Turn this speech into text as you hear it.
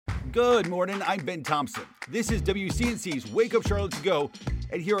Good morning, I'm Ben Thompson. This is WCNC's Wake Up Charlotte to Go,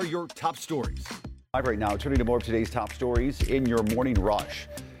 and here are your top stories. Live right now, turning to more of today's top stories in your morning rush.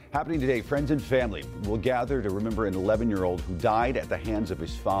 Happening today, friends and family will gather to remember an 11-year-old who died at the hands of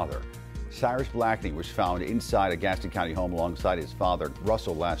his father. Cyrus Blackney was found inside a Gaston County home alongside his father,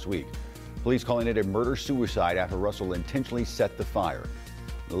 Russell, last week. Police calling it a murder-suicide after Russell intentionally set the fire.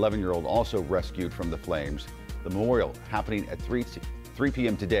 The 11-year-old also rescued from the flames. The memorial happening at 3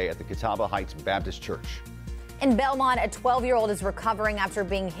 p.m. today at the Catawba Heights Baptist Church. In Belmont, a 12-year-old is recovering after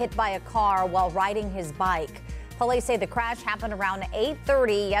being hit by a car while riding his bike. Police say the crash happened around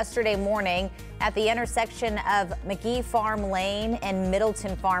 8:30 yesterday morning at the intersection of McGee Farm Lane and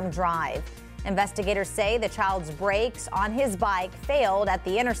Middleton Farm Drive. Investigators say the child's brakes on his bike failed at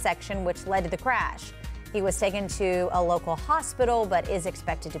the intersection, which led to the crash. He was taken to a local hospital but is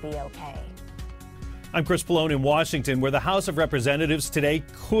expected to be okay. I'm Chris Pallone in Washington, where the House of Representatives today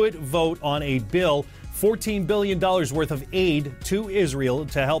could vote on a bill, $14 billion worth of aid to Israel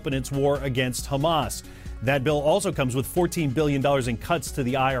to help in its war against Hamas. That bill also comes with $14 billion in cuts to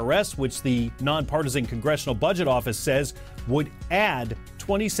the IRS, which the nonpartisan Congressional Budget Office says would add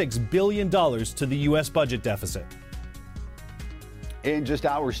 $26 billion to the U.S. budget deficit. In just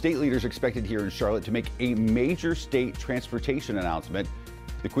hours, state leaders expected here in Charlotte to make a major state transportation announcement.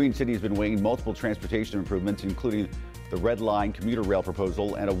 The Queen City has been weighing multiple transportation improvements, including the Red Line commuter rail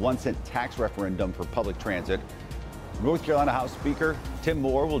proposal and a 1-cent tax referendum for public transit. North Carolina House Speaker Tim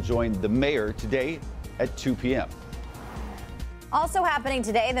Moore will join the mayor today at 2 p.m. Also happening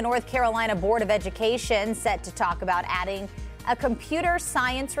today, the North Carolina Board of Education set to talk about adding a computer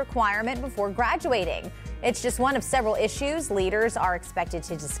science requirement before graduating. It's just one of several issues leaders are expected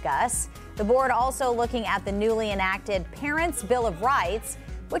to discuss. The board also looking at the newly enacted Parents' Bill of Rights,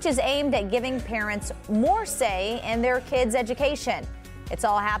 which is aimed at giving parents more say in their kids' education. It's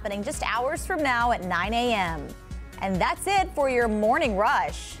all happening just hours from now at 9 a.m. And that's it for your morning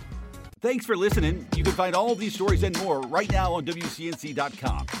rush. Thanks for listening. You can find all of these stories and more right now on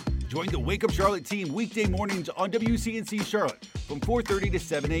WCNC.com. Join the Wake Up Charlotte team weekday mornings on WCNC Charlotte from 4:30 to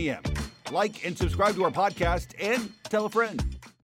 7 a.m. Like and subscribe to our podcast and tell a friend.